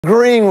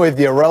Agreeing with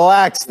you.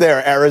 Relax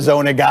there,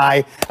 Arizona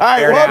guy.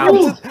 All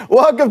right,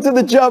 welcome to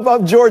the Jump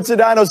Up. George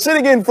Sedano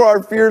sitting in for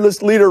our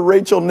fearless leader,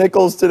 Rachel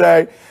Nichols,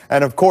 today.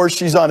 And, of course,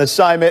 she's on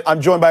assignment.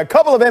 I'm joined by a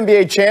couple of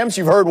NBA champs.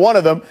 You've heard one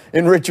of them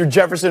in Richard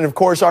Jefferson. Of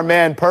course, our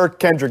man,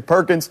 Kendrick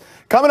Perkins.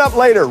 Coming up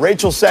later,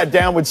 Rachel sat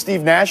down with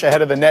Steve Nash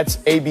ahead of the Nets'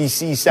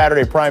 ABC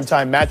Saturday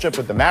primetime matchup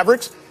with the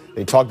Mavericks.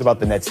 They talked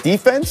about the Nets'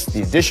 defense,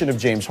 the addition of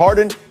James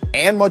Harden,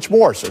 and much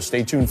more, so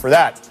stay tuned for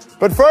that.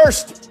 But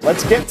first,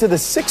 let's get to the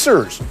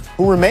Sixers,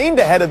 who remained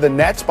ahead of the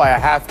Nets by a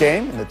half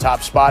game in the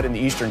top spot in the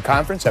Eastern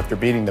Conference after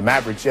beating the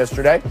Mavericks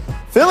yesterday.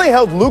 Philly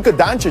held Luka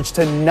Doncic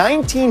to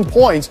 19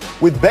 points,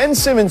 with Ben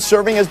Simmons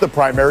serving as the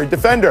primary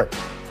defender.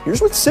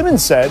 Here's what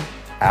Simmons said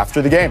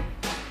after the game.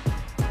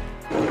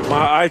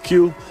 My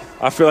IQ,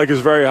 I feel like,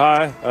 is very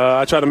high.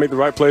 I try to make the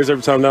right plays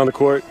every time down the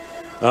court.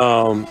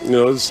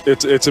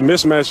 It's a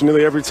mismatch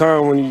nearly every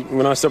time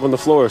when I step on the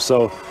floor.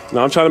 So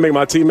I'm trying to make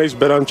my teammates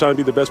better. I'm trying to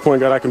be the best point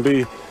guard I can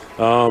be.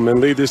 And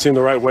lead this team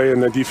the right way.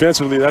 And then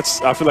defensively, I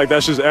feel like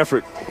that's just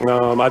effort.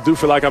 I do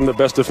feel like I'm the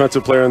best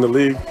defensive player in the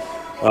league.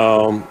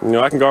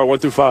 I can guard 1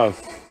 through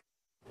 5.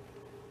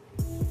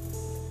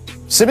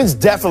 Simmons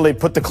definitely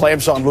put the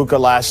clamps on Luka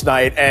last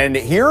night, and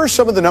here are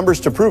some of the numbers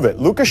to prove it.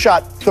 Luka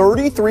shot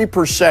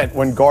 33%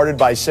 when guarded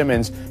by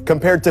Simmons,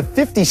 compared to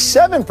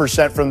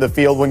 57% from the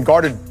field when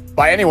guarded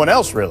by anyone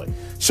else, really.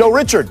 So,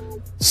 Richard,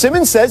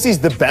 Simmons says he's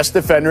the best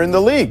defender in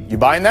the league. You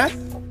buying that?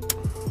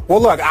 Well,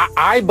 look,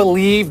 I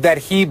believe that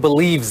he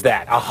believes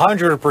that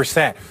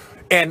 100%.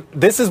 And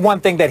this is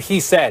one thing that he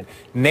said.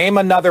 Name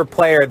another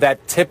player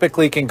that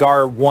typically can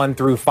guard 1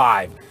 through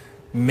 5.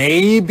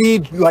 Maybe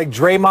like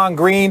Draymond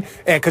Green,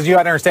 and because you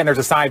got to understand there's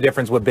a size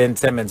difference with Ben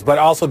Simmons, but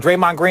also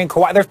Draymond Green,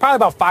 Kawhi. There's probably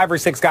about 5 or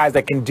 6 guys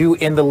that can do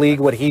in the league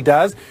what he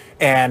does.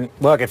 And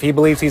look, if he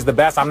believes he's the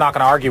best, I'm not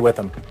going to argue with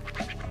him.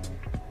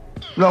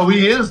 No,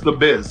 he is the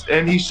best,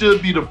 and he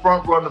should be the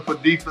front runner for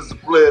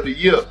Defensive Player of the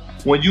Year.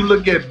 When you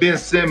look at Ben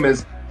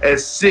Simmons at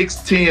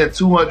 6'10",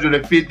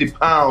 250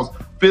 pounds,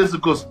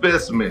 physical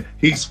specimen.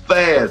 He's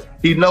fast.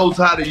 He knows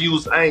how to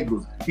use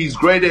angles. He's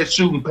great at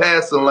shooting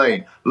passing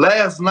lane.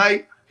 Last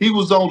night, he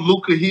was on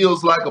Luka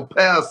heels like a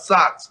pair of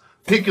socks,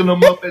 picking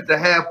them up at the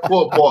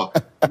half-court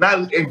mark,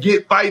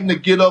 fighting to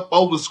get up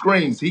over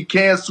screens. He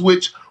can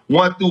switch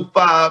 1 through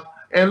 5.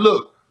 And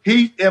look,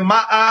 in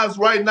my eyes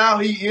right now,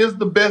 he is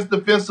the best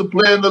defensive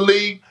player in the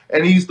league,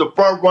 and he's the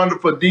front runner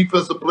for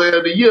Defensive Player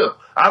of the Year.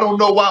 I don't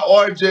know why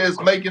RJ is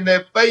making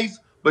that face,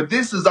 but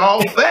this is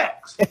all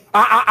facts.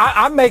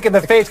 I'm making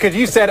the face because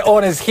you said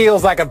on his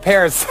heels like a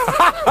pair of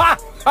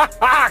socks.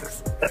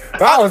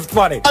 That was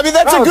funny. I mean,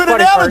 that's a good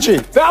analogy.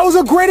 That was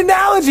a great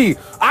analogy.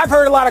 I've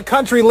heard a lot of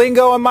country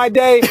lingo in my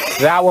day.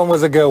 That one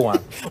was a good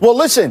one. Well,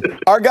 listen,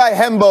 our guy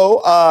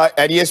Hembo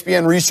at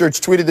ESPN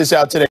Research tweeted this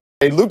out today.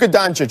 Luka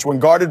Doncic, when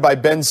guarded by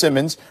Ben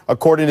Simmons,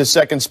 according to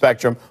Second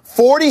Spectrum,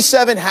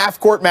 47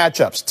 half-court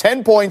matchups,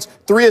 10 points,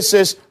 3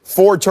 assists,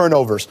 4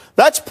 turnovers.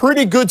 That's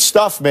pretty good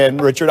stuff, man,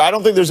 Richard. I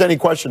don't think there's any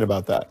question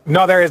about that.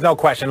 No, there is no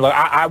question. Look,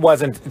 I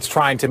wasn't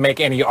trying to make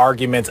any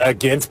arguments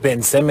against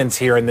Ben Simmons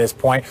here in this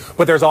point,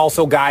 but there's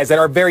also guys that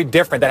are very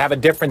different, that have a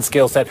different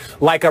skill set,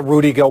 like a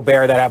Rudy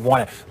Gobert that have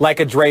won it, like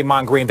a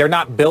Draymond Green. They're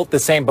not built the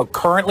same, but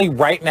currently,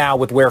 right now,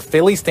 with where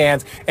Philly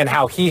stands and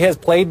how he has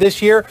played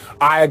this year,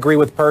 I agree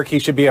with Perk. He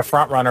should be a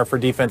front runner for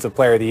Defensive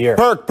Player of the Year.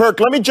 Perk,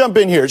 let me jump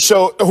in here.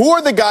 So who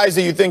are the guys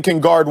that you think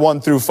can guard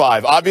 1 through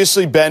 5?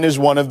 Obviously, Ben is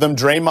one of them.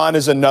 Draymond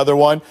is another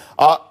one.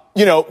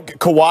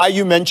 Kawhi,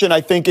 you mentioned,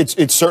 I think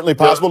it's certainly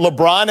possible. Yeah.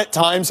 LeBron at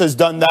times has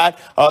done that,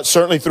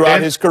 certainly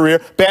throughout his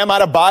career. Bam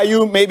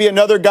Adebayo, maybe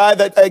another guy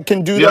that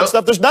can do that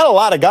stuff. There's not a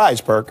lot of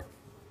guys, Perk.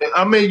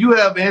 I mean, you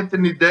have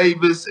Anthony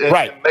Davis and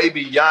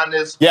maybe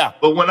Giannis. Yeah.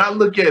 But when I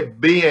look at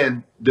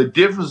Ben, the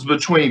difference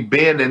between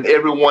Ben and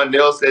everyone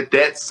else at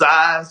that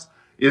size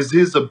is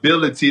his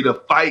ability to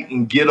fight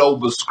and get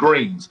over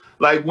screens.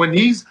 Like when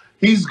he's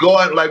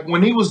guarding, like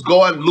when he was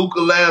guarding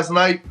Luka last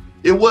night,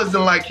 it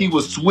wasn't like he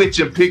was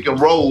switching pick and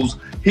rolls.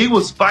 He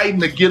was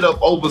fighting to get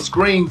up over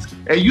screens,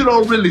 and you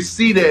don't really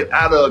see that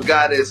out of a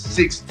guy that's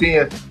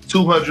 6'10",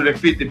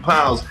 250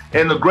 pounds.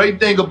 And the great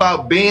thing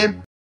about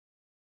Ben,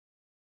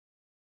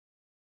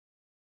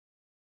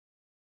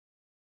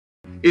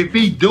 if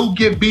he do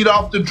get beat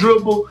off the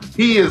dribble,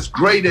 he is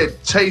great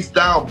at chase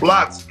down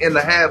blocks in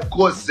the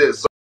half-court set.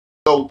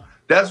 So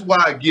that's why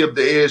I give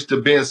the edge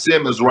to Ben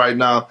Simmons right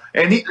now.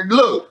 And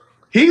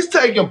he's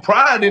taking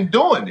pride in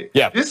doing it.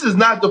 Yeah. This is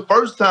not the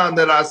first time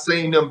that I've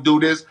seen him do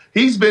this.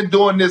 He's been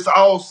doing this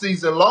all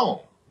season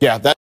long. Yeah,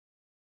 that's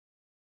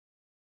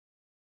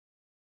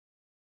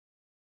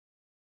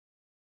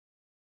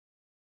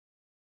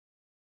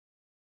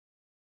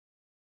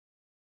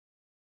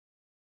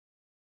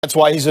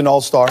why he's an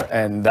all-star,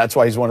 and that's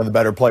why he's one of the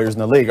better players in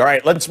the league. All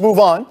right, let's move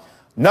on.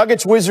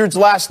 Nuggets Wizards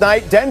last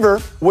night.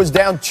 Denver was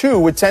down 2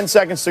 with 10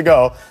 seconds to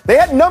go. They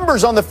had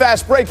numbers on the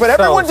fast break, but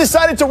everyone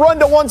decided to run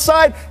to one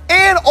side,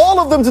 and all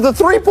of them to the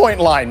three-point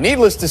line.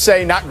 Needless to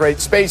say, not great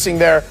spacing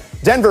there.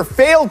 Denver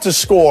failed to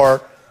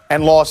score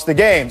and lost the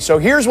game. So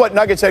here's what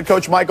Nuggets head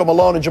coach Michael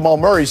Malone and Jamal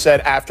Murray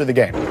said after the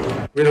game.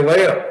 We had a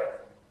layup.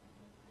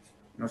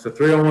 It's a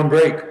 3-on-1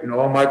 break.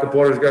 All Michael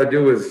Porter's got to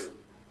do is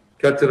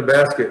cut to the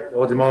basket.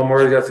 All Jamal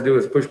Murray's got to do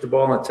is push the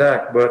ball and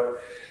attack.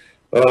 But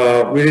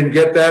we didn't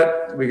get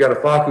that. We got a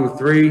Facu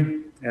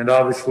 3, and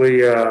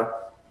obviously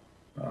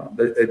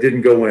it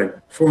didn't go in.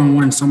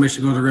 4-on-1, somebody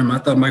should go to the rim. I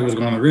thought Mike was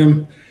going to the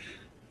rim.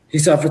 He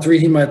shot for 3.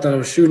 He might have thought I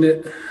was shooting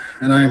it,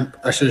 and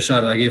I should have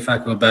shot it. I gave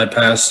Facu a bad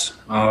pass.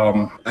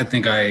 I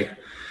think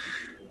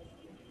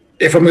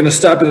if I'm going to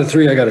stop at a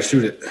 3, I got to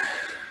shoot it.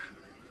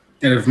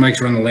 And if Mike's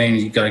running the lane,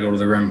 you got to go to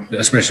the rim,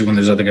 especially when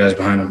there's other guys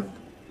behind him.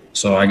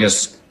 So I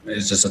guess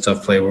it's just a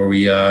tough play where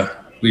we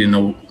didn't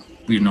know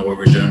what we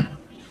were doing.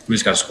 We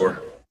just got to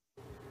score.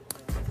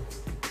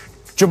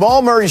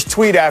 Jamal Murray's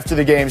tweet after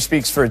the game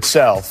speaks for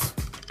itself.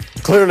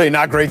 Clearly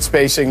not great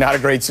spacing, not a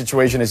great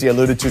situation, as he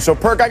alluded to. So,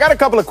 Perk, I got a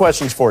couple of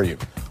questions for you.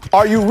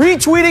 Are you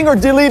retweeting or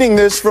deleting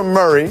this from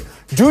Murray?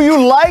 Do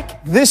you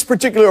like this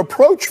particular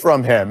approach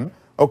from him,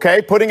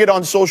 okay, putting it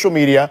on social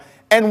media?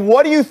 And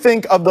what do you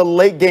think of the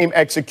late-game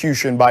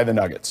execution by the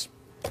Nuggets?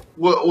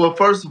 Well,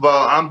 first of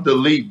all, I'm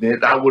deleting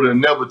it. I would have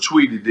never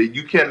tweeted it.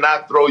 You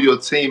cannot throw your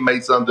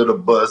teammates under the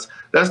bus.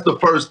 That's the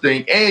first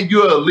thing. And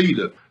you're a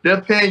leader.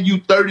 They're paying you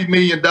 $30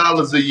 million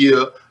a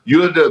year.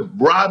 You're the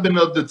Robin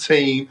of the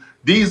team.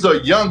 These are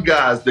young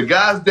guys. The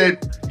guys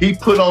that he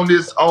put on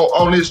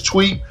this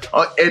tweet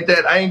at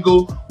that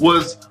angle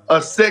was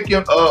a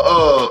second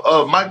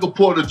Michael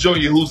Porter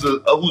Jr., who's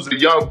a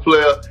young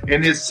player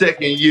in his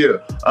second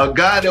year, a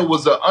guy that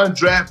was an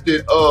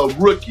undrafted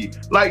rookie.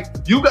 Like,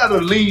 you got to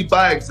lead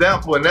by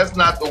example, and that's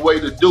not the way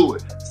to do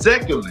it.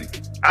 Secondly,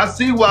 I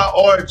see why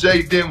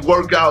RJ didn't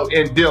work out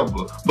in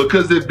Denver,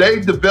 because if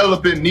they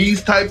developing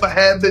these type of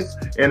habits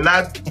and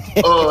not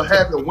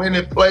having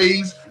winning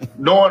plays,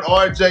 knowing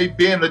RJ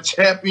being a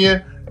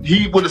champion,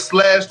 he would have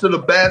slashed to the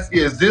basket.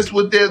 Is this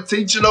what they're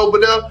teaching over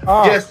there?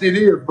 Oh. Yes, it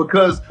is,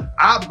 because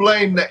I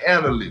blame the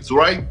analysts,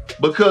 right?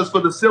 Because for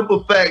the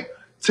simple fact,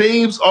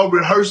 teams are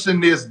rehearsing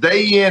this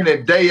day in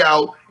and day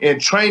out in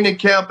training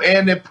camp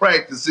and in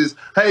practices.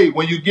 Hey,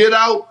 when you get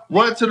out,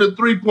 run to the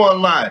three-point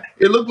line.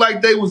 It looked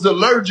like they was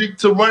allergic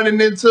to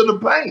running into the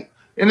paint,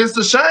 and it's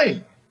a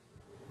shame.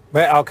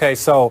 Okay,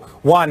 so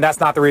one, that's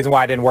not the reason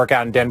why I didn't work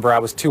out in Denver. I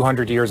was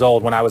 200 years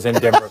old when I was in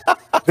Denver.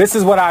 This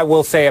is what I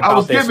will say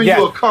about this. I was giving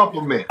you a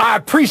compliment. I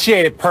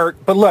appreciate it, Perk.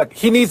 But look,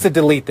 he needs to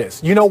delete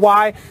this. You know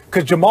why?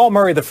 Because Jamal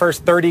Murray, the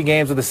first 30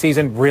 games of the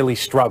season, really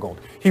struggled.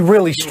 He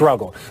really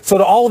struggled. So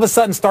to all of a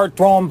sudden start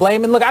throwing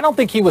blame, and look, I don't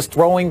think he was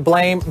throwing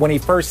blame when he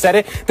first said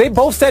it. They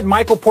both said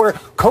Michael Porter.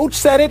 Coach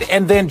said it,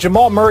 and then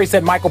Jamal Murray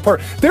said Michael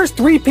Porter. There's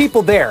 3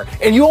 people there,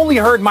 and you only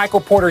heard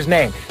Michael Porter's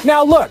name.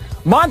 Now, look.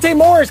 Monte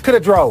Morris could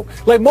have drove.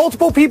 Like,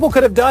 multiple people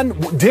could have done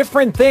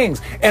different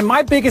things. And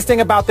my biggest thing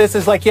about this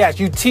is, like, yes,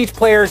 you teach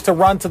players to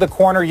run to the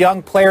corner,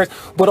 young players,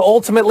 but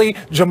ultimately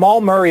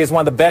Jamal Murray is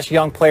one of the best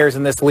young players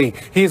in this league.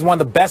 He is one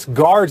of the best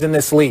guards in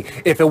this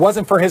league. If it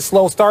wasn't for his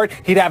slow start,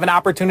 he'd have an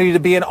opportunity to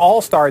be an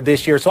all-star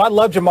this year. So I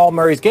love Jamal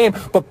Murray's game,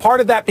 but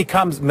part of that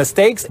becomes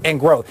mistakes and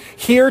growth.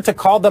 Here to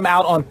call them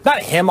out on,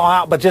 not him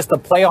out, but just to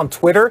play on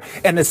Twitter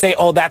and to say,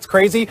 oh, that's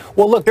crazy.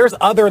 Well, look, there's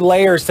other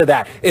layers to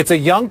that. It's a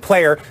young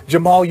player.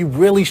 Jamal, you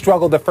really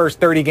struggled the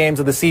first 30 games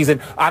of the season.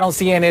 I don't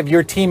see any of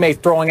your teammates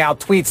throwing out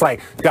tweets like,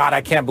 God,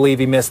 I can't believe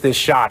he missed this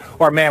shot,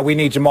 or man, we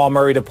need Jamal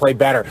Murray to play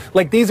better.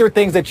 Like, these are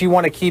things that you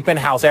want to keep in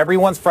house.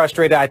 Everyone's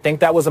frustrated. I think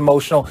that was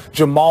emotional.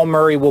 Jamal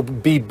Murray will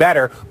be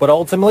better, but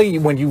ultimately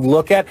when you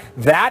look at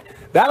that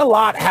a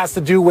lot has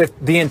to do with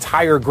the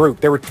entire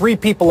group. There were 3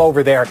 people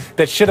over there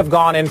that should have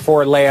gone in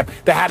for a layup,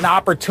 that had an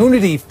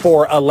opportunity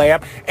for a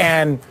layup,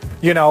 and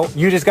you know,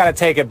 you just got to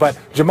take it. But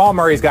Jamal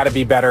Murray's got to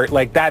be better.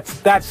 Like,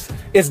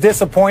 it's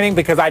disappointing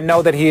because I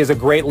know that he is a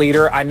great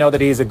leader. I know that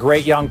he's a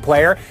great young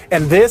player.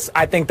 And this,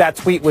 I think that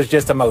tweet was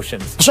just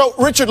emotions. So,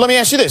 Richard, let me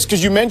ask you this,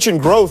 because you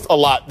mentioned growth a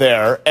lot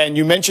there, and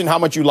you mentioned how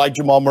much you like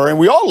Jamal Murray, and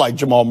we all like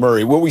Jamal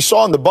Murray. What we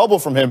saw in the bubble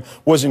from him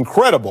was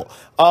incredible.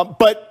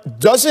 But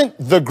doesn't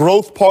the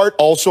growth part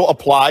also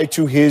apply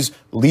to his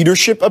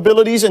leadership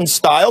abilities and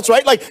styles,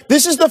 right? Like,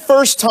 this is the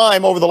first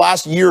time over the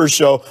last year or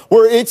so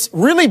where it's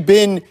really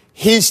been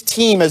his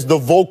team as the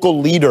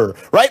vocal leader,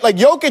 right? Like,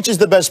 Jokic is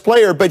the best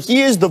player, but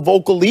he is the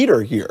vocal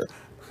leader here.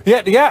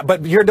 Yeah,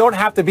 but you don't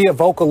have to be a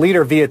vocal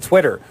leader via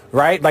Twitter,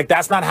 right? Like,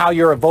 that's not how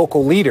you're a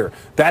vocal leader.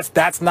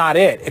 That's not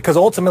it. Because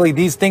ultimately,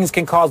 these things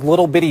can cause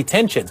little bitty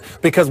tensions.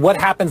 Because what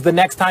happens the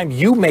next time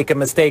you make a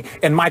mistake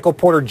and Michael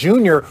Porter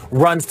Jr.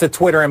 runs to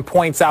Twitter and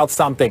points out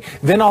something?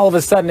 Then all of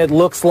a sudden it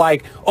looks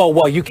like, oh,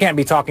 well, you can't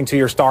be talking to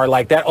your star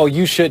like that. Oh,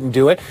 you shouldn't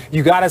do it.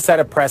 You got to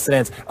set a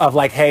precedence of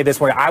like, hey, this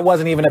way. I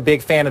wasn't even a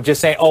big fan of just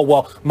saying, oh,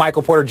 well,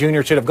 Michael Porter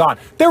Jr. should have gone.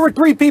 There were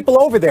 3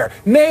 people over there.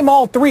 Name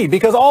all 3,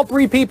 because all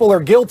 3 people are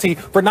guilty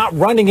for not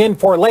running in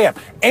for a layup.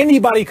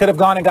 Anybody could have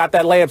gone and got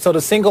that layup. So to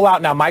single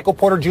out now, Michael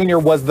Porter Jr.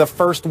 was the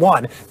first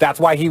one. That's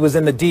why he was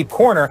in the deep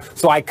corner.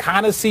 So I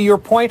kind of see your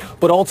point,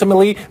 but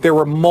ultimately there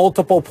were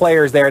multiple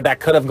players there that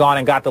could have gone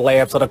and got the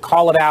layup. So to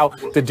call it out,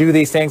 to do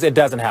these things, it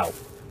doesn't help.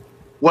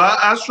 Well,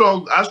 I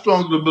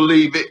strongly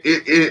believe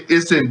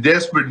it's in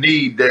desperate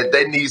need that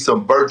they need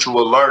some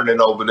virtual learning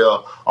over there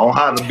on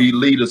how to be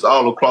leaders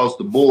all across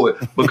the board.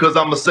 Because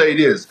I'm going to say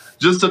this.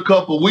 Just a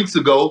couple of weeks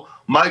ago,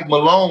 Mike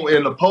Malone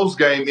in the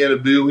post-game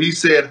interview, he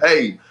said,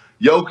 hey,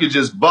 Jokic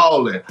is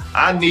balling.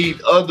 I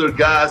need other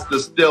guys to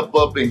step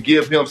up and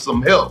give him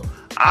some help.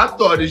 I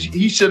thought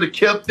he should have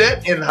kept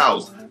that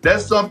in-house.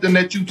 That's something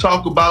that you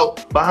talk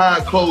about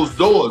behind closed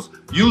doors.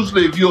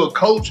 Usually if you're a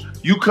coach,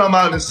 you come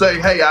out and say,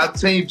 hey, our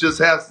team just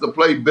has to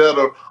play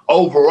better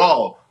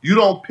overall. You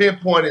don't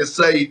pinpoint and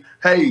say,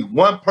 hey,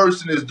 one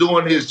person is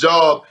doing his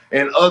job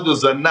and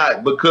others are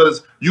not,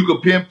 because you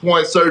could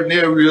pinpoint certain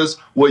areas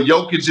where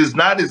Jokic is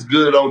not as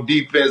good on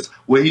defense,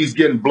 where he's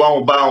getting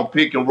blown by on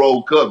pick and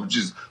roll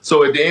coverages.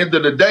 So at the end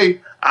of the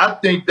day, I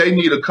think they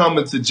need to come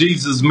into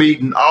Jesus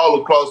meeting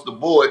all across the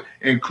board,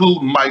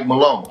 including Mike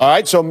Malone. All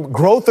right, so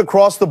growth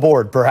across the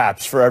board,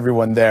 perhaps, for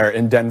everyone there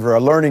in Denver. A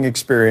learning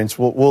experience.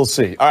 We'll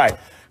see. All right.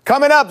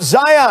 Coming up,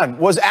 Zion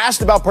was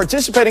asked about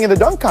participating in the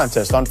dunk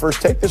contest on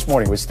First Take this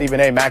morning with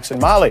Stephen A., Max,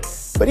 and Molly,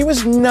 but he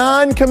was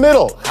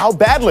non-committal. How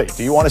badly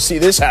do you want to see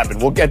this happen?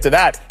 We'll get to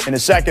that in a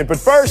second. But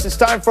first, it's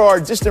time for our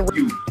distant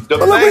review. But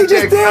look what he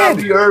just did.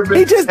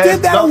 He just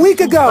did that a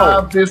week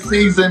ago. This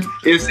season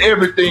is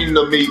everything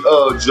to me,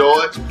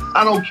 George.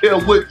 I don't care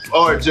what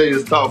RJ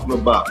is talking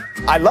about.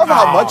 I love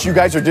how much you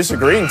guys are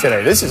disagreeing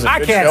today. This is a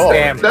good show.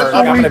 Stand That's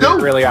what we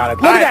do. Really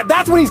honest. Look at that.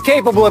 That's what he's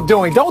capable of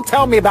doing. Don't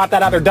tell me about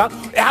that other dunk.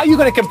 How are you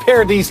going to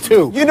compare these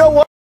two? You know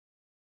what?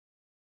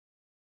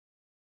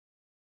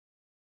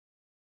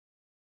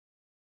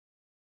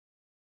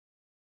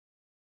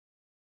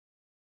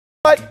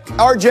 But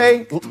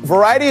RJ,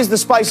 variety is the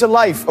spice of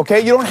life, okay?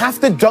 You don't have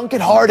to dunk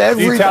it hard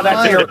every time. You tell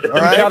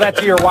that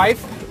to your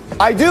wife?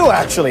 I do,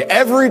 actually,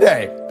 every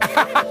day.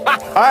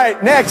 All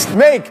right, next,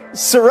 make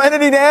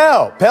Serenity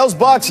Now. Pels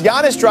Bucks,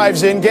 Giannis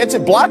drives in, gets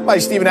it blocked by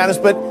Steven Adams,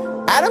 but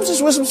Adams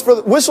just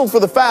whistled for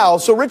the foul.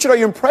 So, Richard, are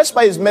you impressed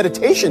by his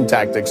meditation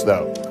tactics,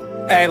 though?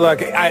 Hey, look,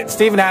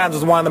 Steven Adams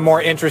was one of the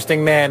more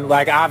interesting men.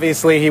 Like,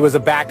 obviously, he was a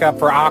backup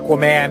for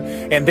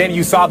Aquaman. And then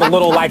you saw the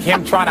little, like,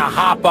 him trying to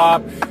hop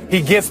up.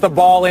 He gets the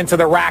ball into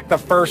the rack the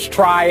first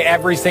try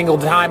every single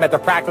time at the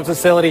practice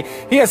facility.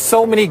 He has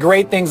so many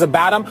great things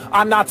about him.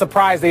 I'm not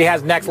surprised that he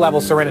has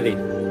next-level serenity.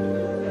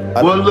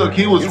 Well, look,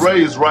 he was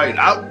raised right.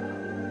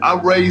 I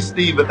raised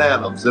Steven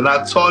Adams, and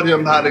I taught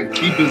him how to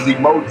keep his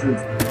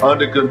emotions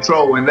under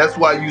control. And that's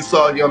why you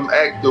saw him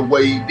act the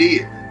way he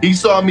did. He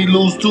saw me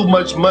lose too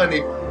much money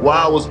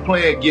while I was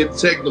playing, get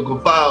technical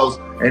fouls,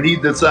 and he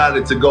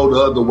decided to go the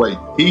other way.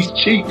 He's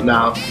cheap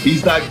now.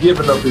 He's not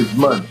giving up his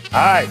money. All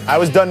right, I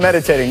was done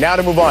meditating. Now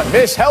to move on.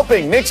 Miss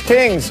helping Knicks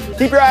Kings.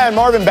 Keep your eye on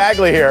Marvin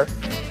Bagley here.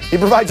 He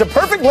provides a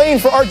perfect lane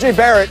for RJ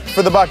Barrett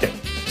for the bucket.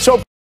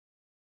 So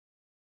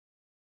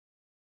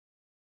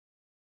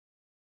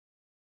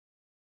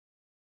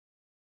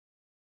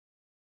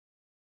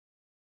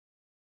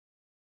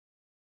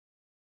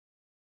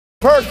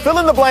Perk, fill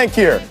in the blank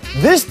here.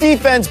 This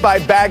defense by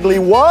Bagley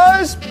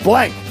was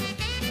blank.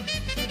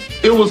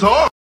 It was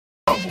horrible.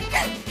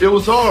 It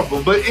was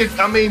horrible. But,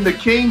 the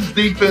Kings'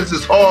 defense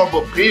is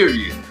horrible,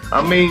 period.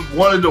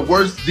 One of the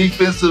worst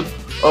defensive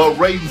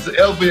ratings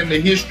ever in the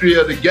history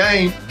of the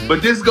game.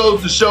 But this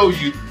goes to show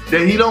you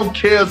that he don't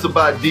cares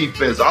about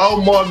defense.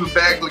 All Marvin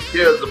Bagley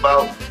cares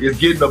about is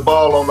getting the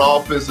ball on the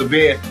offensive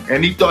end.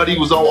 And he thought he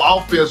was on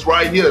offense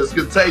right here. It's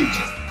contagious.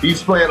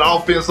 He's playing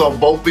offense on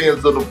both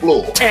ends of the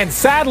floor. And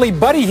sadly,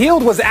 Buddy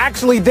Hield was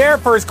actually there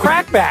for his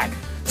crackback.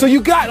 So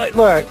you got,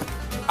 look,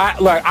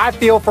 I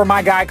feel for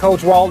my guy,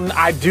 Coach Walton.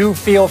 I do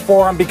feel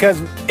for him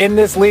because in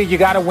this league, you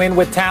got to win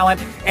with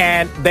talent,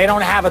 and they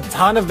don't have a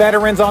ton of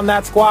veterans on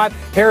that squad.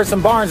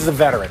 Harrison Barnes is a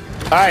veteran.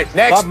 All right,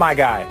 next. Love my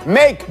guy.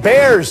 Make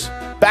Bears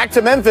back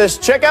to Memphis.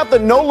 Check out the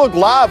no-look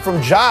lob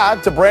from Ja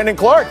to Brandon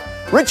Clark.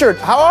 Richard,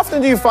 how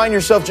often do you find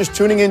yourself just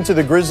tuning into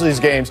the Grizzlies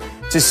games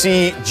to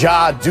see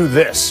Ja do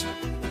this?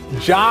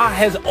 Ja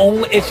has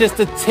it's just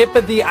the tip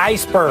of the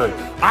iceberg.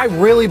 I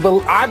really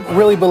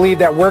believe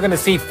that we're going to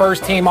see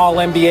first-team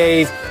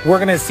All-NBAs. We're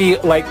going to see,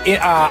 like,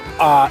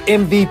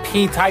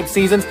 MVP-type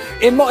seasons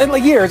in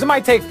years. It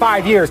might take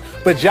 5 years,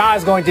 but Ja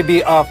is going to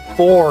be a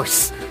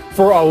force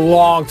for a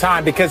long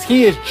time because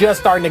he is just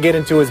starting to get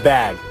into his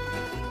bag.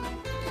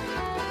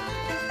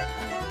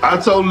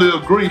 I totally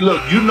agree. Look,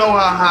 you know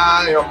how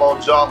high I am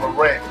on Ja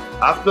Morant.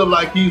 I feel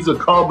like he's a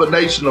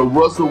combination of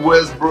Russell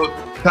Westbrook,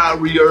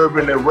 Kyrie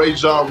Irving, and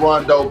Rajon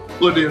Rondo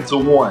put into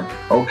one.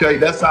 Okay,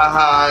 that's how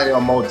high I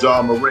am on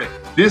Ja Morant.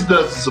 This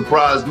doesn't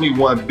surprise me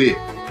one bit.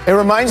 It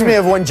reminds me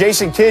of when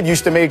Jason Kidd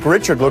used to make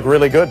Richard look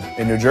really good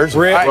in New Jersey.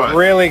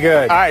 Really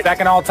good. All right.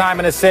 Second all-time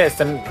in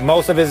assists, and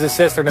most of his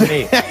assists are to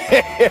me.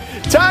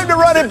 Time to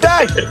run it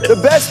back. The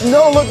best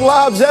no-look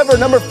lobs ever.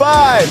 Number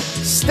 5,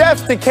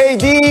 Steph to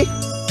KD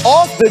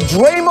off the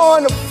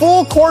Draymond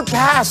full-court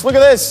pass. Look at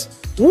this.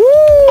 Woo!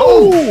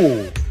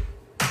 Oh.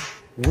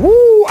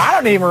 Woo! I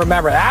don't even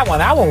remember that one.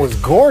 That one was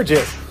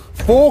gorgeous.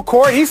 Full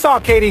court. He saw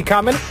KD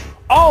coming.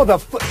 Oh,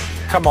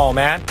 come on,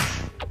 man.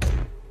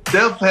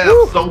 Steph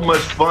has so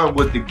much fun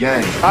with the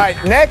game. All right,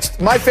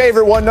 next, my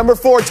favorite one, number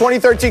 4,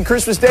 2013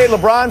 Christmas Day,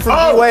 LeBron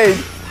from D-Wade.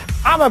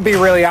 I'm going to be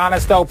really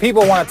honest, though.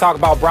 People want to talk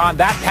about Bron.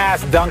 That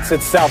pass dunks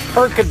itself.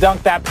 Kurt could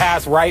dunk that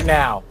pass right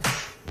now.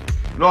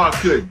 No, I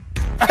couldn't.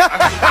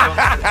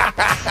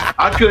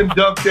 I couldn't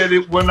dunk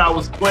that when I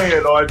was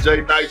playing,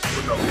 RJ. Nice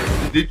one,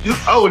 though. Did you?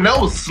 Oh, and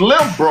that was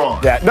Slim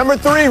Bron. Yeah, number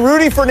 3,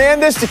 Rudy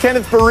Fernandez to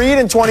Kenneth Faried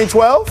in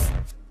 2012.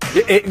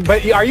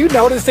 But are you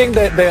noticing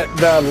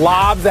the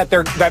lobs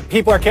that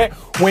people are catching?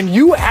 When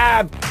you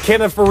have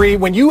Kenneth Faried,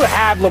 when you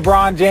have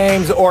LeBron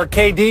James or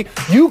KD,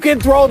 you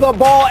can throw the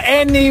ball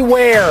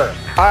anywhere.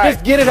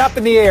 Just get it up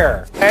in the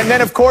air. And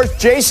then, of course,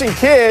 Jason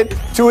Kidd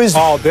to his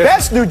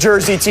best New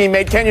Jersey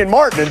teammate, Kenyon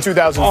Martin, in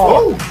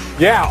 2004.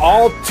 Yeah,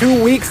 all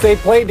 2 weeks they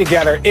played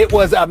together. It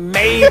was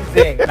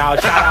amazing. Now,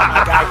 shout out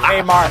my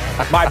guy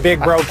Kmart, my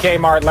big bro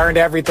Kmart. Learned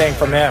everything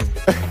from him.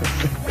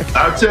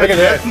 I'll tell you,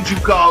 that's what you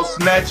call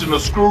snatching the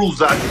screws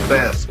out the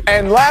basket.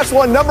 And last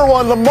one, number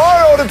 1,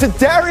 Lamar Odom to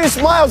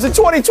Darius Miles in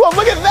 2012.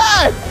 Look at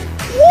that!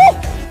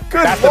 Woo!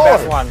 Good That's Lord. the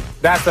best one.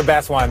 That's the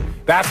best one.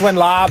 That's when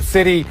Lob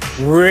City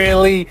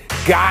really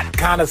got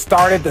kind of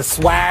started, the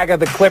swag of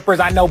the Clippers.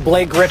 I know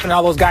Blake Griffin and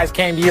all those guys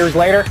came years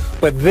later,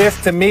 but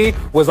this, to me,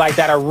 was like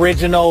that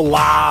original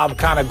Lob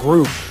kind of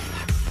group.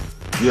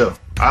 Yeah,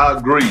 I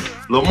agree.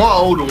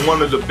 Lamar Odom,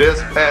 one of the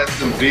best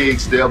passing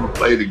bigs to ever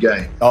play the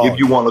game, if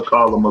you want to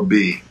call him a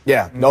big.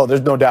 Yeah, no,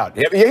 there's no doubt.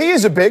 Yeah, he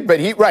is a big, but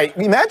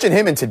imagine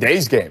him in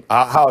today's game,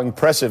 how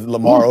impressive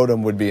Lamar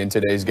Odom would be in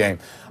today's game.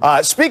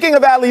 Speaking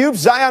of alley-oops,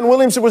 Zion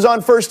Williamson was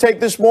on First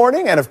Take this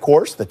morning, and, of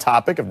course, the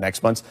topic of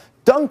next month's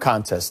dunk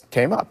contest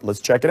came up.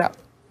 Let's check it out.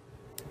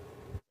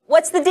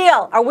 What's the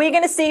deal? Are we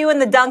going to see you in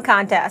the dunk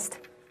contest?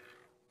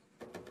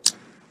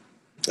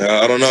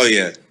 I don't know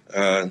yet.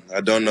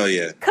 I don't know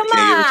yet. Come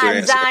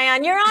on,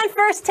 Zion. You're on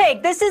First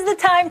Take. This is the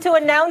time to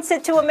announce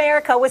it to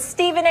America with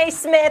Stephen A.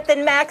 Smith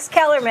and Max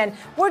Kellerman.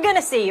 We're going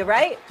to see you,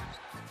 right?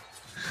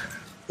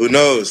 Who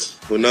knows?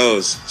 Who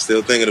knows?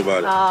 Still thinking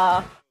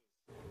about it.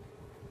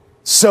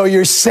 So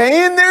you're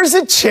saying there's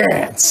a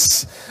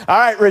chance. All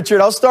right, Richard,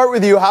 I'll start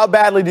with you. How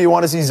badly do you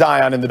want to see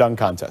Zion in the dunk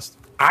contest?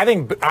 I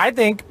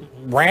think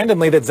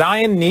randomly that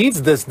Zion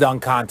needs this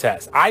dunk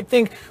contest. I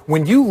think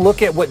when you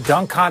look at what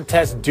dunk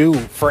contests do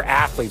for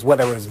athletes,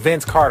 whether it was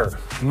Vince Carter,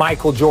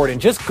 Michael Jordan,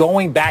 just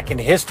going back in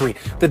history,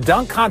 the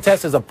dunk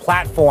contest is a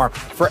platform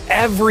for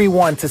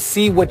everyone to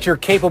see what you're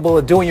capable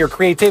of doing, your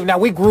creativity.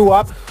 Now,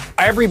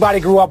 everybody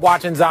grew up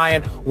watching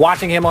Zion,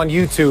 watching him on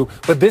YouTube,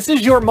 but this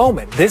is your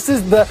moment.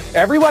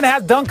 Everyone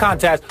has dunk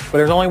contests, but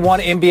there's only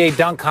one NBA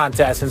dunk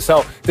contest. And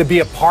so to be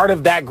a part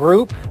of that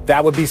group,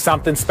 that would be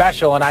something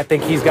special. And I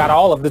think he's got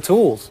all of the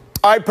tools.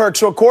 All right, Perk.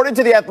 So according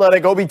to The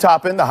Athletic, Obi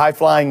Toppin, the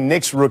high-flying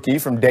Knicks rookie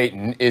from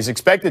Dayton, is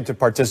expected to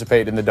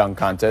participate in the dunk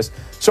contest.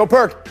 So,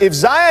 Perk, if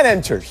Zion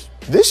enters,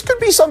 this could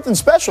be something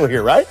special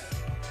here, right?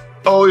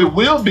 Oh, it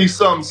will be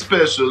something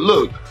special.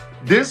 Look,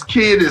 this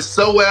kid is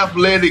so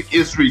athletic,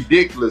 it's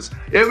ridiculous.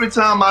 Every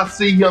time I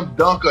see him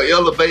dunk or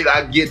elevate,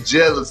 I get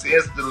jealous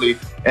instantly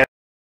and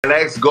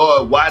ask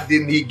God, why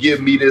didn't he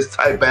give me this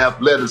type of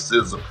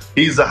athleticism?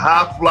 He's a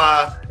high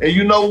flyer, and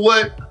you know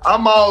what?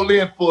 I'm all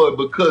in for it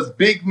because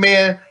big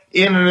men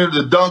entering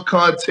the dunk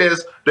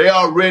contest, they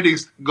already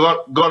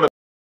gonna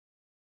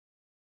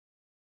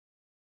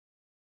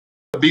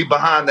be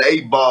behind the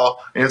 8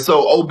 ball, and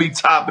so Obi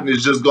Toppin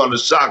is just gonna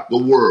shock the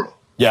world.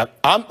 Yeah,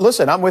 I'm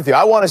with you.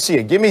 I want to see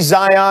it. Give me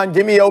Zion,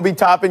 give me Obi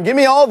Toppin, give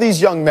me all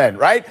these young men,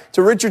 right?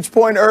 To Richard's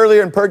point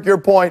earlier and Perk, your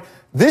point,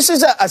 this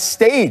is a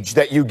stage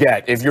that you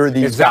get if you're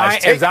these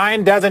guys. If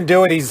Zion doesn't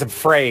do it, he's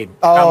afraid.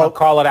 I'm going to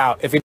call it out.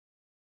 If he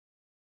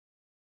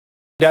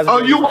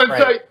doesn't you wouldn't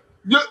take...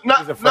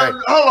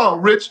 hold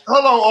on, Rich.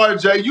 Hold on,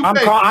 RJ.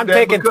 I'm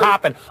taking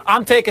Toppin.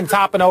 I'm taking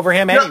Toppin over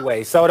him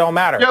anyway, so it don't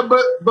matter. Yeah,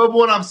 but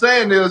what I'm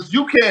saying is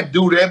you can't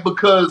do that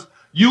because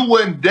you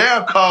wouldn't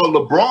dare call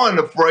LeBron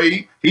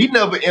afraid. He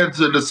never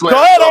entered the slam.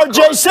 Go ahead,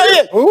 RJ. Say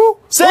it. Who?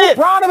 Say it.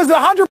 LeBron was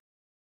 100%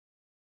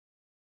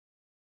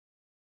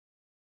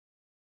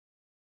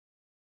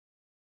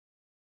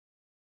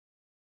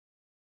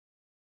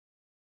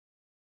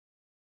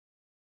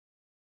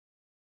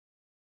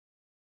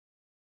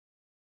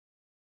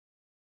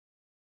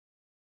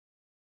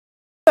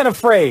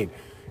 afraid.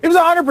 He was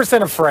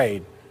 100%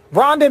 afraid.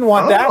 Bron didn't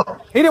want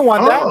that. He didn't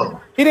want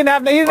that. He didn't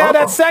have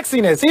that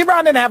sexiness.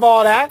 Bron didn't have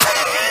all that.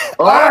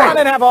 Bron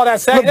didn't have all that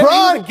sexiness. He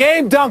was a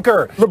game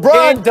dunker.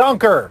 Game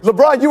dunker.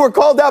 LeBron, you were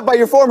called out by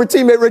your former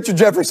teammate Richard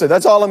Jefferson.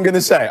 That's all I'm going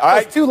to say. All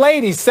right. Two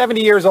ladies,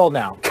 70 years old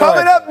now.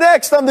 Coming up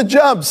next on The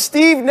Jump,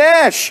 Steve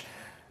Nash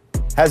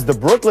has the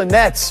Brooklyn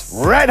Nets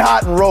red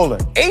hot and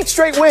rolling. 8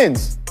 straight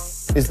wins.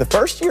 Is the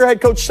first-year head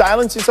coach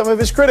silencing some of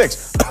his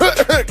critics?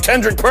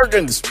 Kendrick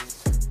Perkins.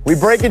 We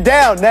break it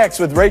down next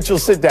with Rachel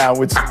Sit Down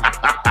with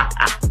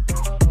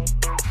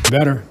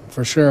better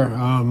for sure.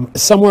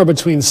 Somewhere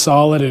between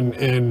solid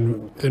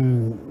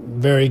and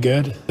very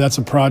good. That's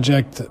a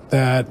project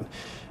that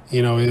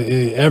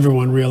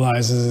everyone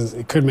realizes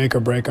it could make or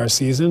break our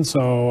season.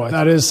 So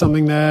that is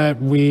something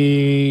that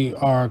we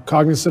are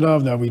cognizant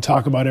of, that we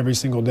talk about every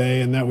single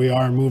day, and that we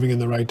are moving in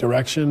the right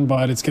direction.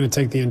 But it's going to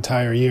take the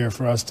entire year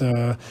for us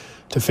to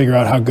figure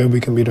out how good we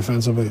can be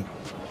defensively.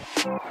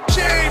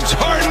 James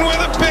Harden with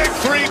a big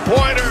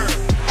three-pointer.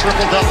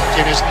 Triple-double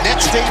in his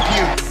Nets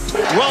debut.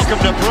 Welcome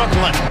to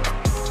Brooklyn.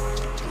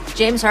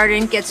 James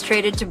Harden gets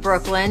traded to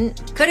Brooklyn.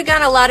 Could have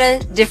gone a lot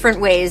of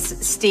different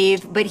ways,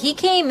 Steve, but he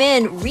came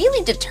in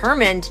really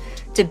determined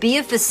to be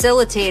a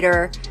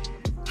facilitator.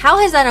 How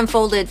has that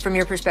unfolded from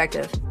your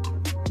perspective?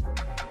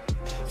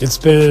 It's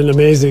been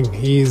amazing.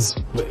 He's,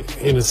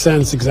 in a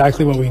sense,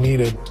 exactly what we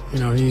needed.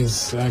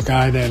 He's a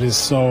guy that is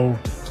so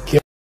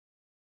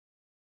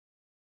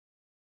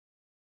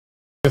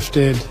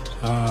gifted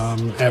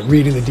at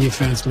reading the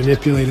defense,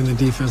 manipulating the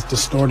defense,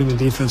 distorting the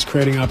defense,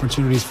 creating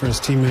opportunities for his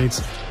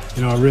teammates.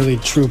 A really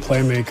true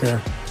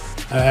playmaker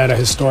at a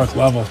historic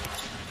level.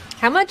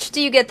 How much do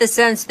you get the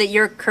sense that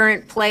your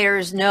current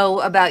players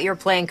know about your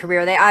playing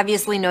career? They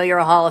obviously know you're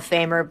a Hall of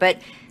Famer,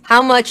 but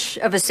how much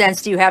of a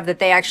sense do you have that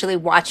they actually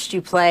watched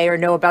you play or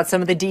know about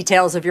some of the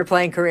details of your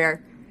playing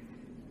career?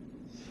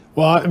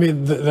 Well,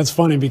 that's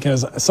funny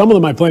because some of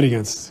them I played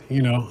against,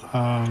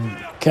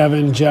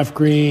 Kevin, Jeff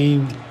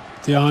Green,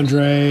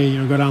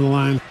 DeAndre, go down the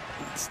line.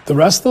 The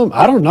rest of them,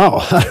 I don't know.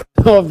 I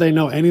don't know if they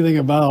know anything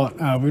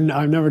about. I've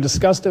never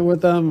discussed it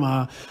with them.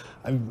 I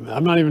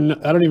don't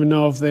even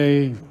know if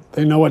they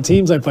know what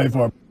teams I played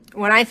for.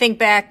 When I think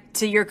back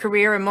to your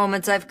career and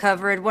moments I've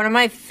covered, one of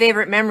my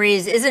favorite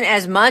memories isn't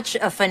as much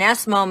a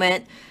finesse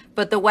moment,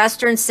 but the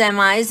Western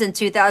semis in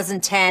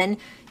 2010.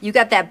 You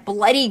got that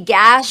bloody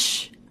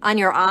gash on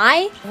your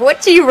eye.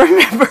 What do you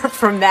remember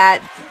from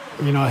that?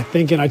 I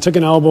took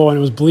an elbow and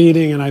it was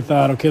bleeding, and I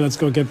thought, okay, let's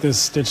go get this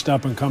stitched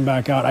up and come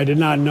back out. I did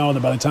not know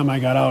that by the time I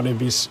got out, it'd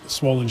be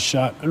swollen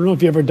shut. I don't know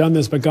if you've ever done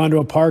this, but gone to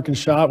a park and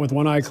shot with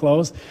one eye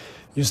closed.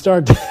 You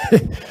start,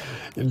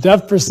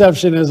 depth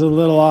perception is a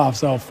little off.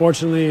 So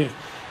fortunately,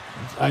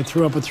 I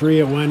threw up a three,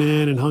 it went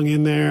in and hung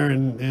in there,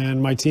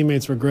 and my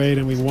teammates were great,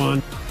 and we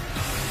won.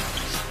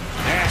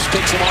 Nash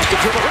takes him off the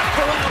dribble, wrap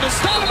around and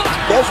stop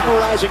him.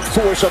 Mesmerizing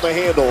force on the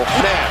handle.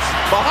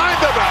 Nash behind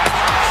the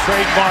back.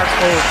 Trademark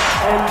move.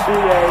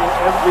 NBA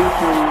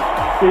MVP,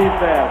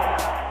 Steve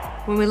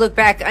Nash. When we look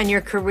back on your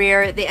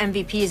career, the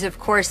MVPs, of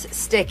course,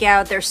 stick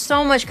out. There's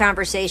so much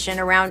conversation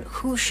around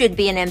who should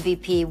be an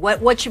MVP.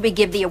 What should we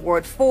give the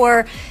award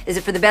for? Is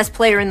it for the best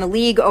player in the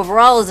league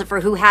overall? Is it for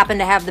who happened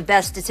to have the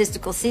best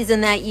statistical season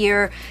that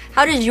year?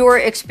 How does your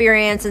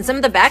experience and some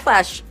of the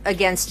backlash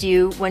against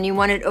you when you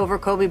won it over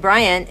Kobe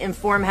Bryant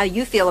inform how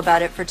you feel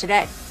about it for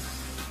today?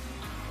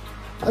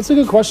 That's a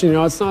good question.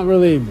 It's not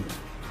really,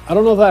 I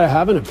don't know that I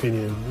have an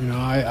opinion.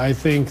 I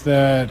think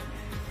that,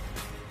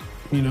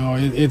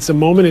 it's a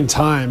moment in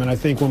time, and I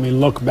think when we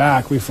look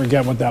back, we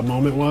forget what that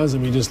moment was,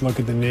 and we just look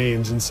at the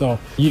names. And so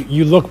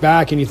you look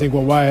back and you think,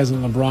 well, why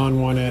hasn't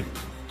LeBron won it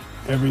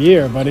every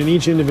year? But in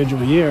each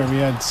individual year, we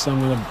had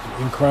some of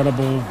the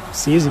incredible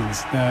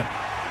seasons that,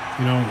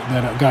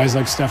 that guys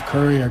like Steph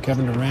Curry or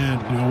Kevin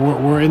Durant,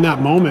 were in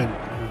that moment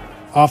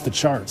off the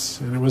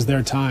charts, and it was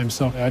their time.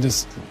 So I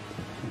just,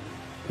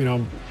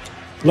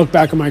 look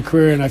back at my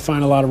career and I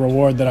find a lot of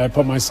reward that I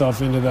put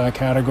myself into that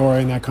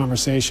category and that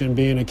conversation.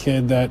 Being a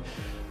kid that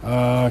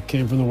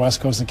came from the west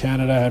coast of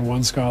Canada, had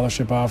one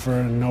scholarship offer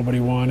and nobody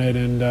wanted,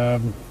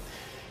 and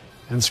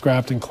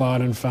scrapped and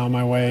clawed and found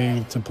my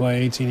way to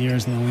play 18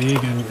 years in the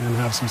league and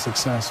have some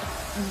success.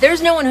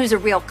 There's no one who's a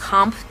real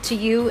comp to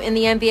you in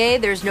the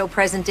NBA. There's no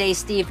present-day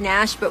Steve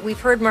Nash, but we've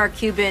heard Mark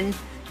Cuban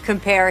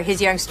compare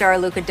his young star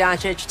Luka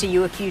Doncic to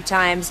you a few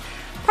times.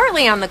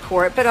 Partly on the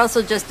court, but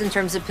also just in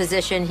terms of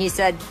position. He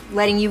said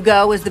letting you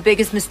go was the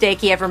biggest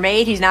mistake he ever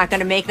made. He's not going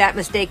to make that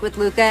mistake with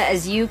Luka.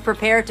 As you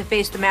prepare to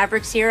face the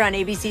Mavericks here on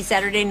ABC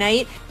Saturday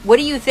night, what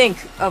do you think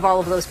of all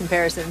of those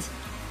comparisons?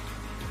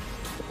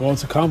 Well,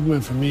 it's a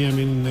compliment for me.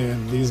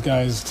 These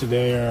guys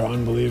today are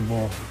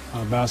unbelievable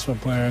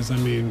basketball players.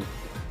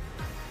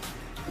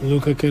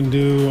 Luka can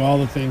do all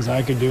the things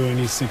I could do, and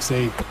he's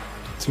 6'8",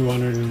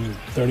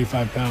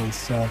 235 pounds.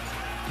 So,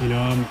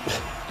 I'm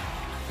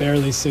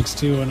barely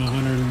 6'2" and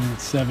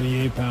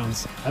 178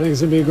 pounds. I think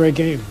it's gonna be a great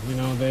game.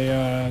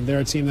 They're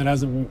a team that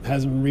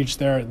hasn't reached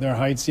their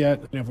heights yet.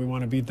 And if we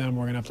want to beat them,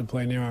 we're gonna have to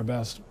play near our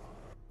best.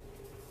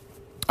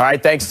 All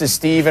right, thanks to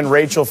Steve and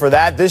Rachel for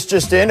that. This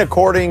just in,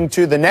 according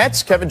to the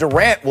Nets, Kevin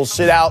Durant will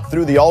sit out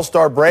through the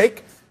All-Star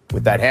break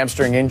with that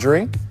hamstring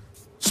injury.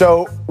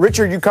 So,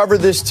 Richard, you covered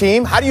this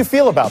team. How do you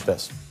feel about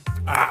this?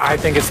 I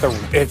think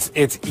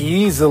it's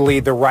easily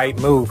the right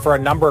move for a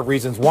number of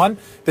reasons. One,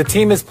 the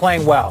team is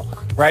playing well,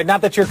 right? Not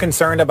that you're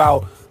concerned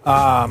about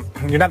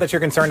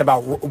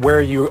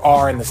where you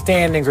are in the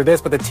standings or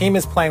this, but the team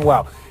is playing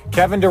well.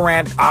 Kevin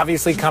Durant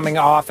obviously coming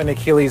off an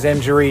Achilles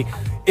injury.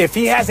 If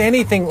he has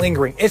anything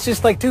lingering, it's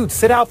just like, dude,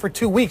 sit out for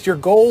 2 weeks. Your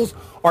goals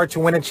are to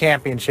win a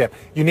championship.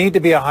 You need to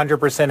be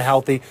 100%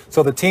 healthy.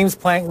 So the team's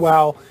playing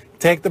well.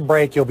 Take the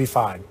break. You'll be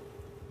fine.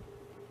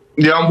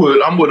 Yeah, I'm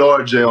with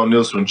RJ on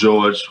this one,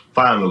 George.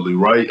 Finally,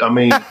 right? I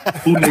mean,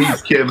 who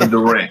needs Kevin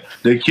Durant?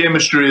 The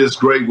chemistry is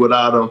great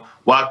without him.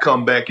 Why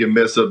come back and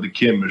mess up the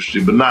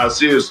chemistry? But now,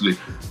 seriously,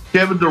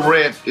 Kevin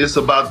Durant is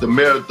about the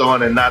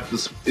marathon and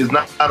it's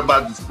not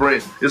about the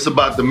sprint. It's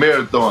about the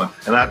marathon.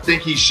 And I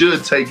think he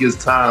should take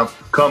his time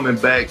coming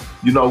back,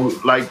 you know,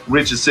 like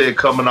Richard said,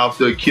 coming off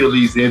the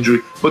Achilles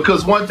injury.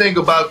 Because one thing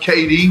about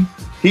KD,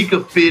 he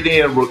could fit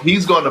in.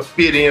 He's going to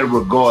fit in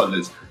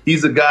regardless.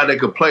 He's a guy that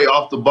could play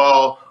off the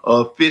ball,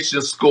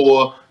 efficient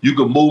scorer. You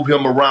can move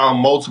him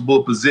around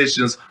multiple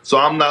positions. So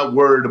I'm not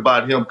worried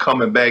about him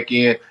coming back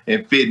in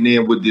and fitting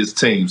in with this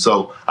team.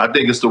 So I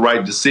think it's the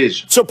right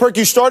decision. So, Perk,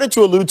 you started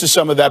to allude to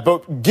some of that,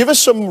 but give us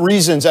some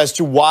reasons as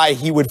to why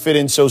he would fit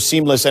in so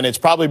seamless, and it's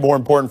probably more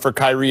important for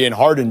Kyrie and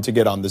Harden to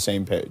get on the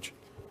same page.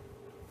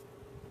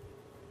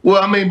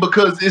 Well, I mean,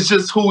 because it's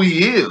just who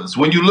he is.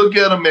 When you look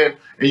at him and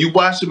you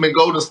watch him in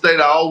Golden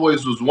State, I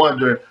always was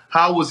wondering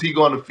how was he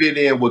going to fit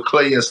in with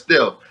Klay and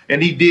Steph?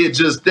 And he did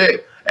just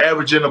that,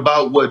 averaging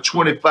about,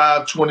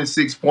 25,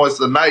 26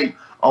 points a night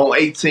on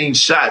 18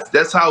 shots.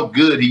 That's how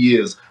good he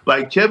is.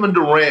 Like, Kevin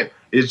Durant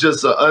is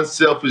just an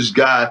unselfish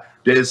guy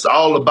that's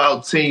all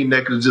about team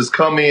that can just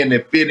come in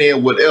and fit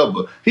in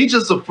whatever. He's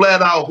just a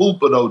flat-out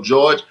hooper, though,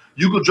 George.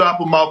 You could drop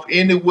him off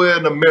anywhere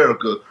in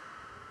America.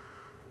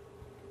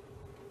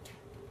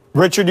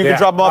 Richard, you can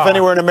drop him off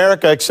anywhere in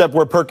America except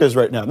where Perk is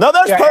right now. No,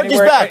 there's Perk. He's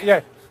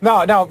back.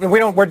 No,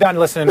 we're done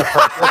listening to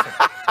Perk. Listen,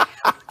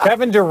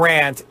 Kevin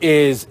Durant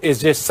is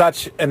just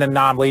such an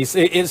anomaly.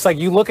 It's like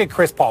you look at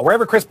Chris Paul.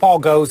 Wherever Chris Paul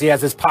goes, he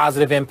has this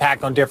positive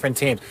impact on different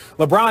teams.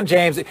 LeBron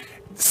James,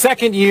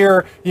 second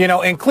year,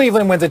 in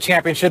Cleveland wins a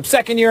championship.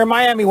 Second year in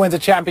Miami wins a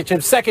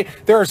championship.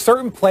 There are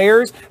certain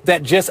players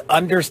that just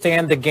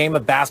understand the game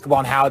of basketball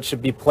and how it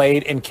should be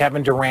played, and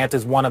Kevin Durant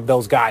is one of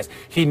those guys.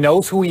 He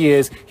knows who he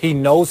is. He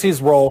knows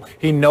his role.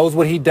 He knows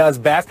what he does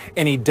best,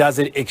 and he does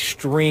it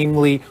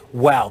extremely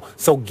well.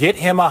 So get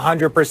him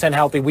 100%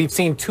 healthy. We've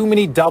seen too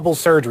many double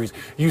surgeries.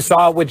 You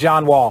saw it with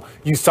John Wall.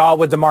 You saw it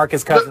with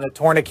DeMarcus Cousins, a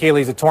torn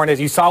Achilles,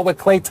 You saw it with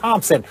Klay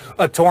Thompson,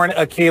 a torn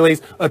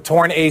Achilles, a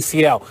torn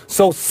ACL.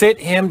 So sit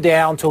him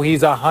down till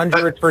he's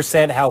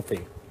 100% healthy.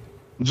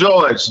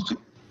 George,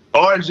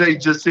 RJ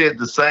just said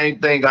the same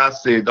thing I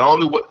said.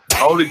 The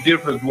only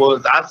difference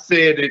was I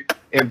said it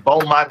in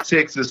Beaumont,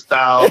 Texas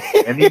style,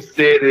 and he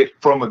said it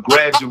from a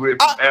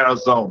graduate from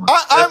Arizona.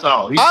 That's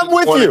all. He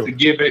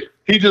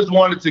just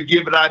wanted to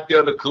give it out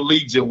there the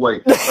collegiate way.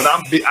 But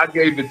I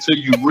gave it to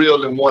you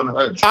real and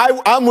 100.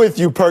 I'm with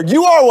you, Perk.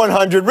 You are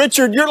 100.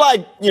 Richard, you're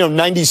like,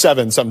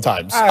 97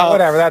 sometimes.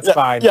 Whatever, that's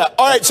fine. Yeah,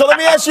 all right, so let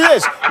me ask you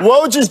this.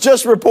 Woj is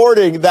just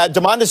reporting that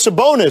Domantas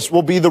Sabonis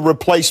will be the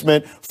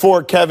replacement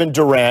for Kevin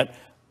Durant.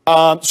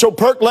 So,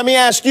 Perk, let me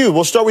ask you.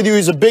 We'll start with you.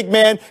 He's a big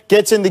man,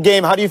 gets in the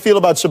game. How do you feel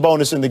about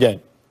Sabonis in the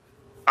game?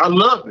 I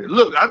love it.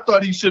 Look, I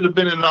thought he should have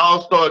been in the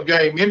All-Star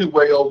game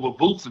anyway over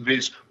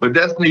Vucevic, but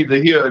that's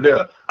neither here nor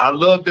there. I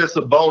love that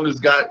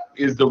Sabonis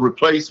is the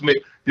replacement.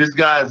 This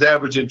guy is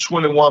averaging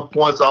 21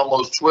 points,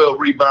 almost 12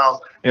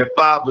 rebounds, and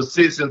 5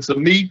 assists. And to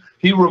me,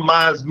 he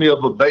reminds me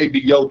of a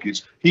baby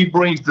Jokic. He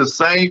brings the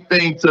same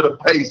thing to the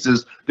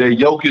Pacers that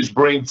Jokic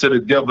brings to the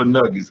Denver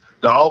Nuggets.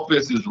 The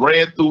offense is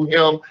ran through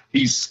him.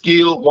 He's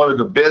skilled, one of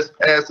the best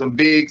passing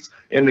bigs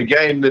in the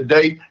game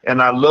today,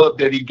 and I love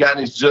that he got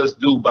his just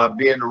due by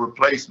being a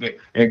replacement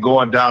and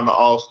going down to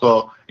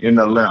All-Star in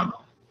Atlanta.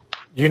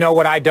 You know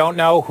what I don't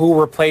know? Who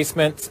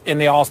replacements in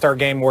the All-Star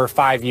game were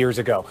 5 years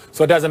ago.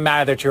 So it doesn't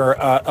matter that you're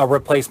a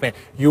replacement.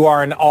 You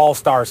are an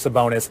All-Star,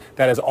 Sabonis.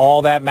 That is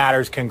all that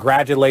matters.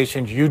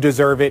 Congratulations. You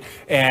deserve it.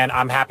 And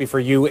I'm happy for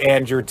you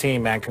and your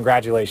team, man.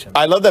 Congratulations.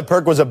 I love that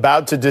Perk was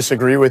about to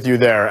disagree with you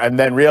there and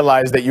then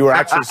realized that you were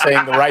actually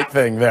saying the right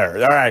thing there.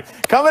 All right.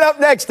 Coming up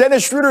next,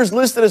 Dennis Schroeder is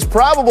listed as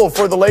probable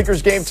for the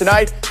Lakers game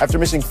tonight after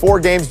missing 4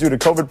 games due to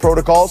COVID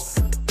protocols.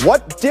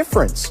 What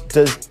difference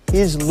does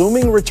his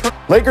looming return?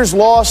 Lakers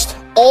lost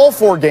all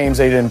 4 games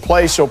they didn't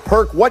play. So,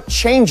 Perk, what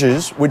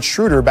changes with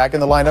Schroeder back in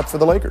the lineup for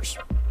the Lakers?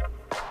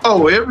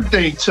 Oh,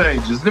 everything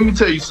changes. Let me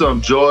tell you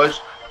something, George.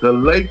 The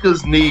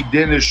Lakers need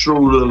Dennis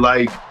Schroeder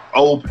like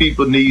old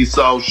people need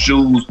soft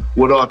shoes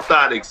with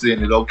orthotics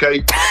in it,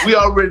 okay? We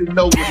already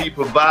know what he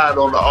provides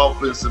on the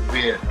offensive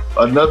end.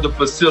 Another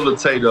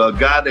facilitator, a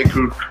guy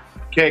that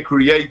can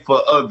create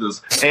for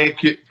others and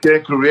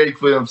can create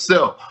for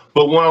himself.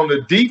 But when on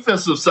the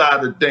defensive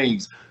side of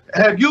things,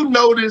 have you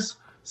noticed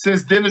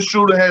since Dennis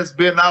Schroeder has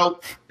been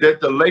out that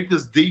the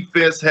Lakers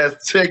defense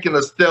has taken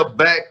a step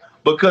back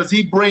because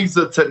he brings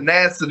a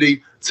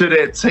tenacity to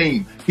that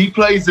team. He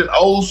plays an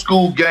old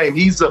school game.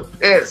 He's a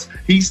pest.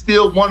 He's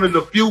still one of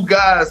the few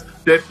guys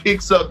that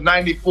picks up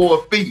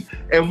 94 feet.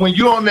 And when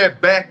you're on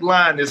that back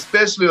line,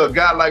 especially a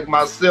guy like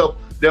myself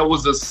that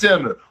was a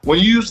center, when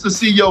you used to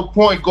see your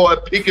point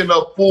guard picking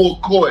up full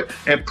court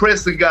and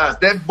pressing guys,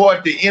 that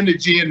brought the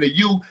energy into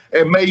you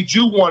and made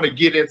you want to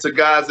get into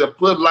guys and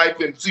put life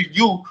into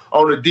you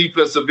on the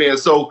defensive end.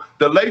 So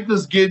the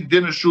Lakers getting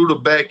Dennis Schroeder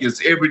back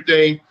is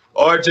everything.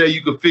 RJ,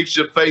 you can fix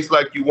your face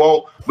like you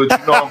want, but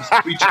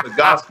I'm preaching the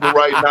gospel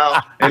right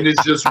now, and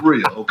it's just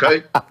real,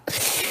 okay?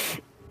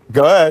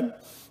 Go ahead.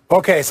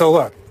 Okay, so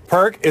look.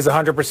 Perk is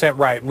 100%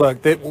 right.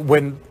 Look,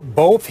 when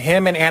both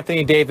him and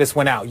Anthony Davis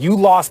went out, you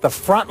lost the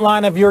front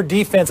line of your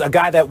defense, a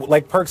guy that,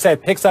 like Perk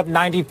said, picks up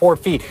 94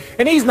 feet.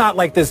 And he's not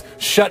like this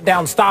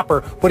shutdown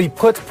stopper, but he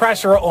puts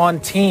pressure on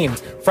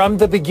teams from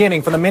the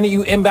beginning. From the minute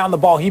you inbound the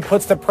ball, he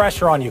puts the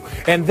pressure on you.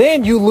 And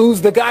then you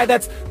lose the guy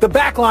that's the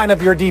back line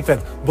of your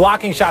defense,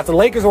 blocking shots. The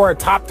Lakers were a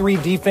top 3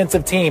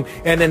 defensive team,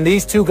 and then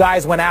these two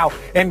guys went out.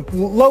 And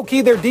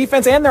low-key, their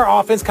defense and their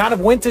offense kind of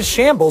went to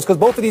shambles because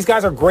both of these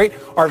guys are great,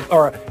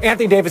 or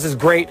Anthony Davis is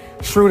great.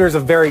 Schroeder's a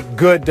very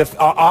good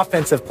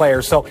offensive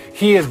player, so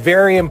he is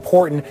very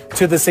important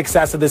to the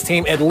success of this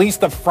team. At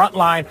least the front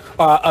line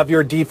of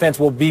your defense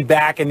will be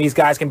back, and these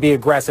guys can be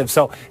aggressive.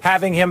 So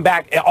having him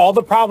back, all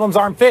the problems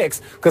aren't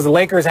fixed because the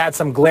Lakers had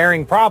some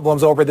glaring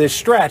problems over this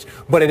stretch,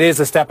 but it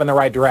is a step in the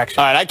right direction.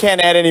 All right, I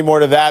can't add any more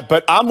to that,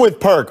 but I'm with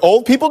Perk.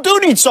 Old people do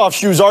need soft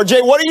shoes,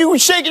 RJ. What are you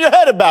shaking your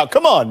head about?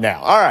 Come on now.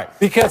 All right.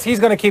 Because he's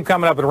going to keep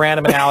coming up with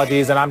random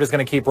analogies, and I'm just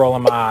going to keep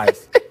rolling my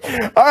eyes.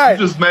 All right. I'm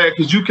just mad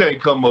because you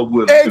can't come up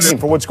with it.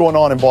 For what's going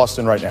on in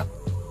Boston right now.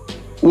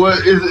 Well,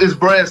 it's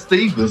Brad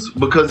Stevens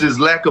because his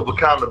lack of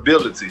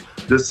accountability.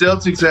 The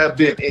Celtics have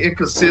been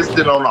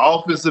inconsistent on the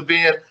offensive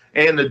end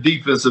and the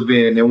defensive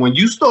end. And when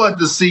you start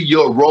to see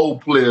your role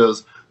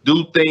players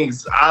do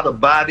things out of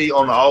body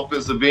on the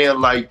offensive end,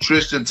 like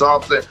Tristan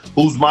Thompson,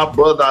 who's my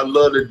brother, I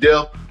love to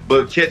death,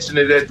 but catching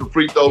it at the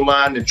free throw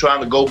line and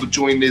trying to go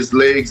between his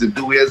legs and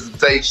do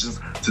hesitations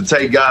to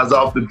take guys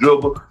off the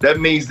dribble, that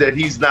means that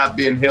he's not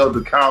being held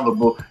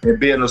accountable and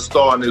being a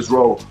star in his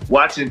role.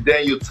 Watching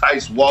Daniel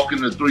Tice walking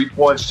the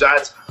three-point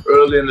shots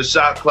early in the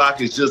shot clock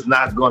is just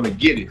not going to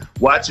get it.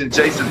 Watching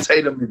Jason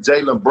Tatum and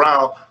Jaylen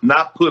Brown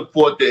not put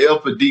forth the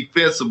effort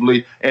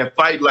defensively and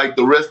fight like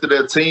the rest of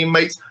their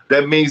teammates,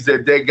 that means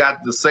that they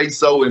got to say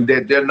so and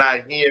that they're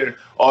not hearing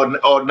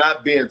or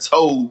not being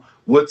told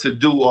what to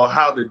do or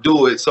how to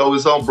do it. So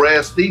it's on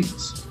Brad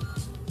Stevens.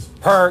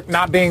 Perk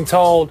not being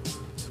told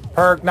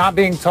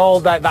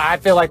that I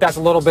feel like that's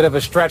a little bit of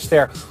a stretch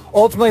there.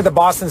 Ultimately, the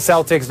Boston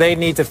Celtics, they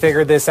need to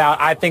figure this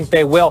out. I think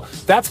they will.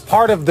 That's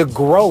part of the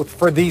growth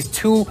for these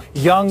two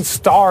young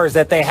stars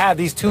that they have,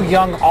 these two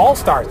young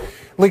all-stars.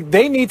 Like,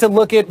 they need to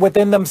look at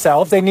within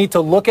themselves. They need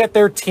to look at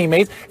their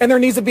teammates, and there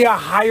needs to be a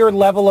higher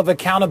level of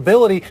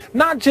accountability,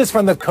 not just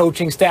from the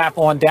coaching staff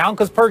on down,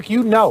 because, Perk,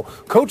 you know,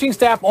 coaching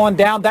staff on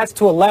down, that's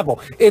to a level.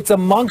 It's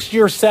amongst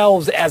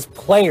yourselves as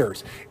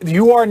players.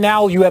 You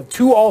have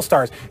 2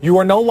 all-stars. You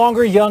are no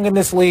longer young in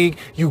this league.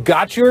 You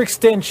got your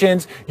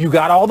extensions. You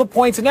got all the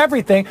points and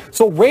everything.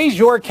 So raise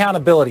your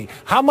accountability.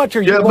 How much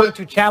are you going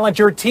to challenge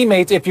your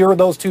teammates if you're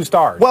those 2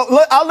 stars? Well,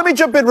 let me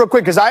jump in real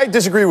quick because I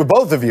disagree with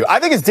both of you. I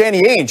think it's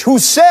Danny Ainge who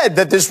said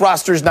that this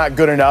roster is not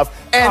good enough,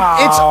 and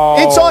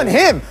it's on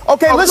him.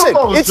 Okay, listen,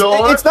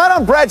 it's not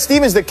on Brad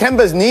Stevens that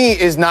Kemba's knee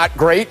is not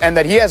great and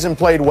that he hasn't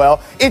played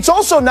well. It's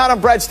also not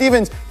on Brad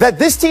Stevens that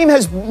this team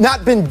has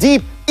not been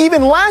deep.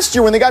 Even last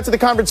year when they got to the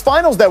conference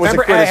finals, that was a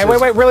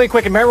criticism. Wait, really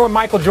quick. Remember when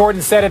Michael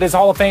Jordan said at his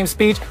Hall of Fame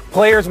speech,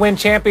 players win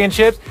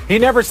championships? He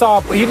never saw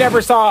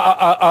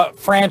a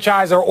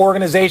franchise or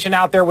organization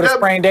out there with a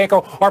sprained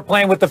ankle or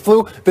playing with the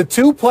flu. The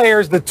 2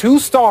 players, the 2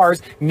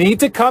 stars, need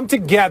to come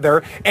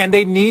together, and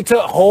they need to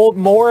hold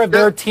more of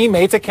their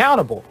teammates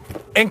accountable,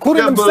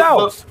 including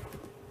themselves.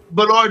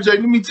 But RJ,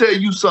 let me tell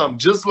you something.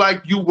 Just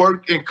like you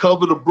work and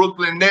cover the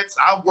Brooklyn Nets,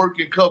 I work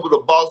and cover the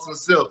Boston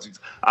Celtics.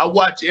 I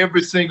watch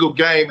every single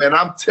game, and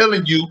I'm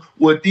telling you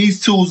what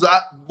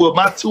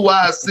my 2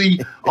 eyes see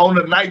on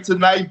a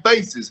night-to-night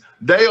basis.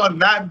 They are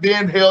not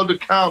being held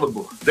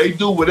accountable. They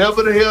do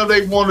whatever the hell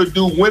they want to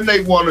do when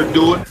they want to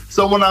do it.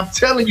 So when I'm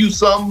telling you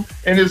something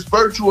and it's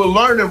virtual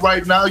learning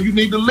right now, you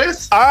need to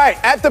listen. All right,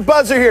 at the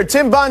buzzer here,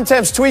 Tim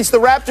Bontemps tweets the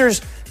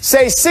Raptors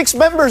say 6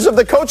 members of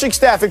the coaching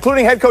staff,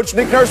 including head coach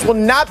Nick Nurse, will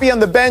not be on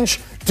the bench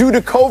due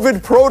to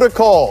COVID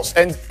protocols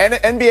and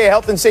NBA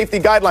health and safety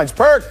guidelines.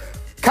 Perk,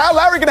 Kyle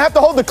Lowry going to have to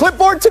hold the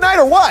clipboard tonight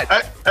or what?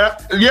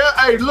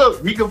 Hey,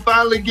 look, he can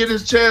finally get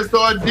his chance to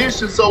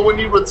audition so when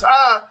he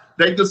retires,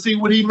 they can see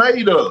what he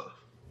made of.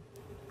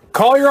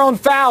 Call your own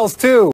fouls, too.